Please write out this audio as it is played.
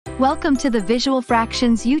Welcome to the Visual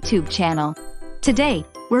Fractions YouTube channel. Today,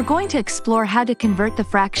 we're going to explore how to convert the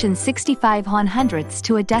fraction 65/100ths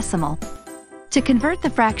to a decimal. To convert the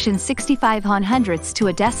fraction 65/100ths to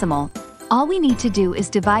a decimal, all we need to do is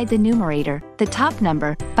divide the numerator, the top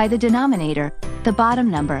number, by the denominator, the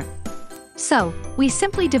bottom number. So, we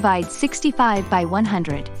simply divide 65 by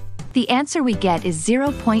 100. The answer we get is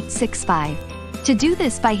 0.65. To do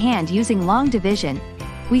this by hand using long division,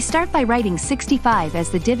 we start by writing 65 as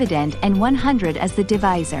the dividend and 100 as the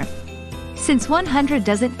divisor. Since 100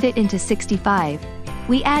 doesn't fit into 65,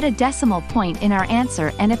 we add a decimal point in our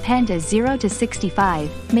answer and append a 0 to 65,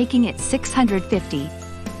 making it 650.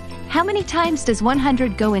 How many times does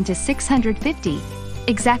 100 go into 650?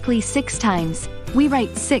 Exactly 6 times. We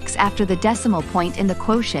write 6 after the decimal point in the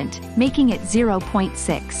quotient, making it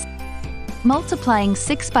 0.6. Multiplying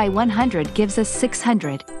 6 by 100 gives us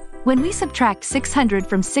 600. When we subtract 600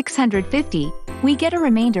 from 650, we get a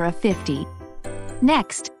remainder of 50.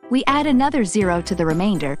 Next, we add another 0 to the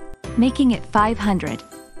remainder, making it 500.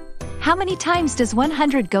 How many times does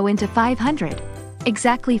 100 go into 500?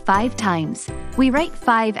 Exactly 5 times. We write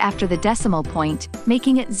 5 after the decimal point,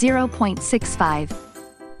 making it 0.65.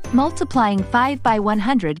 Multiplying 5 by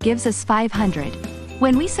 100 gives us 500.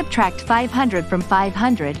 When we subtract 500 from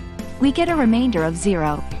 500, we get a remainder of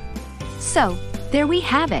 0. So, there we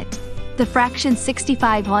have it. The fraction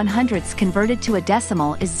 65/100ths converted to a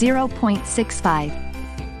decimal is 0.65.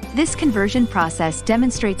 This conversion process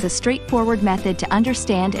demonstrates a straightforward method to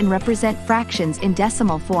understand and represent fractions in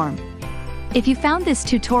decimal form. If you found this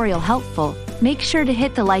tutorial helpful, make sure to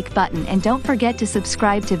hit the like button and don't forget to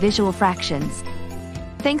subscribe to Visual Fractions.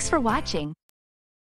 Thanks for watching.